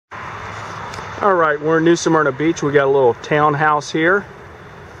All right, we're in New Smyrna Beach. We got a little townhouse here.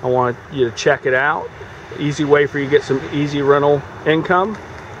 I want you to check it out. Easy way for you to get some easy rental income.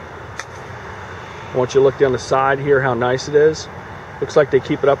 I want you to look down the side here how nice it is. Looks like they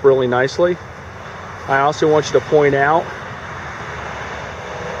keep it up really nicely. I also want you to point out,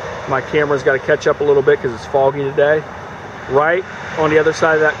 my camera's got to catch up a little bit because it's foggy today. Right on the other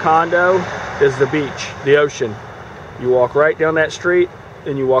side of that condo is the beach, the ocean. You walk right down that street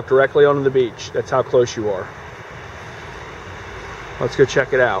and you walk directly onto the beach. That's how close you are. Let's go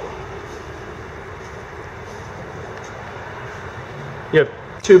check it out. You have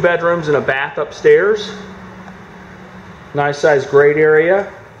 2 bedrooms and a bath upstairs. Nice size grate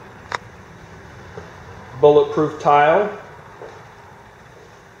area. Bulletproof tile.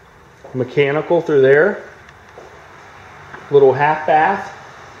 Mechanical through there. Little half bath.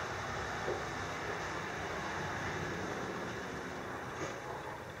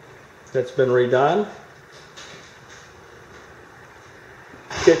 That's been redone.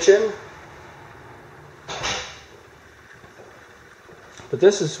 Kitchen. But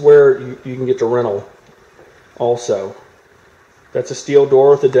this is where you can get the rental also. That's a steel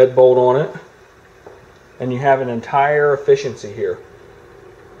door with a deadbolt on it. And you have an entire efficiency here.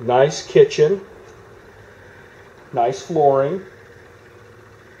 Nice kitchen. Nice flooring.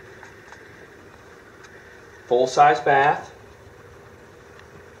 Full-size bath.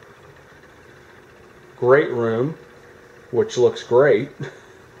 Great room, which looks great.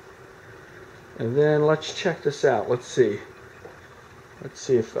 And then let's check this out. Let's see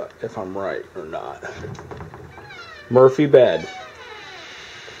if I'm right or not. Murphy bed.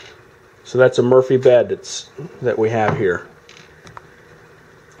 So that's a Murphy bed that we have here.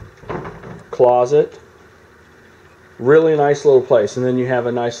 Closet. Really nice little place. And then you have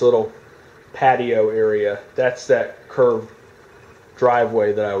a nice little patio area. That's that curved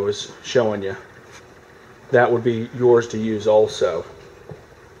driveway that I was showing you. That would be yours to use also.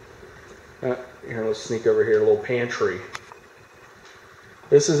 Here, let's sneak over here, a little pantry.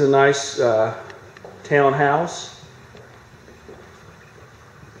 This is a nice townhouse.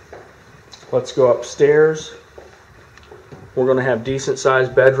 Let's go upstairs. We're going to have decent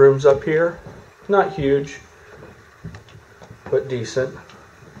sized bedrooms up here. Not huge, but decent.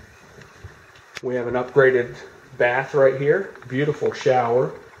 We have an upgraded bath right here. Beautiful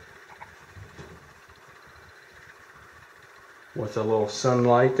shower. With a little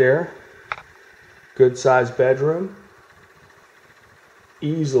sunlight there. Good sized bedroom.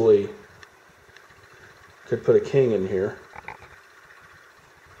 Easily could put a king in here.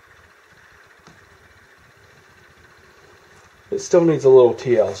 It still needs a little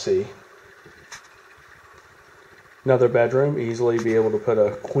TLC. Another bedroom, easily be able to put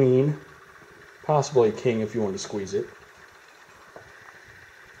a queen, possibly a king if you want to squeeze it.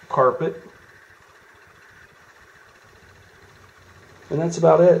 Carpet. And that's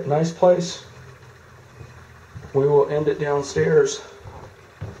about it. Nice place. We will end it downstairs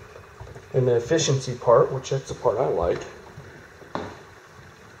in the efficiency part, which that's the part I like.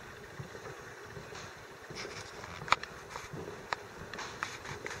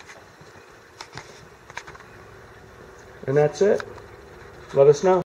 And that's it. Let us know.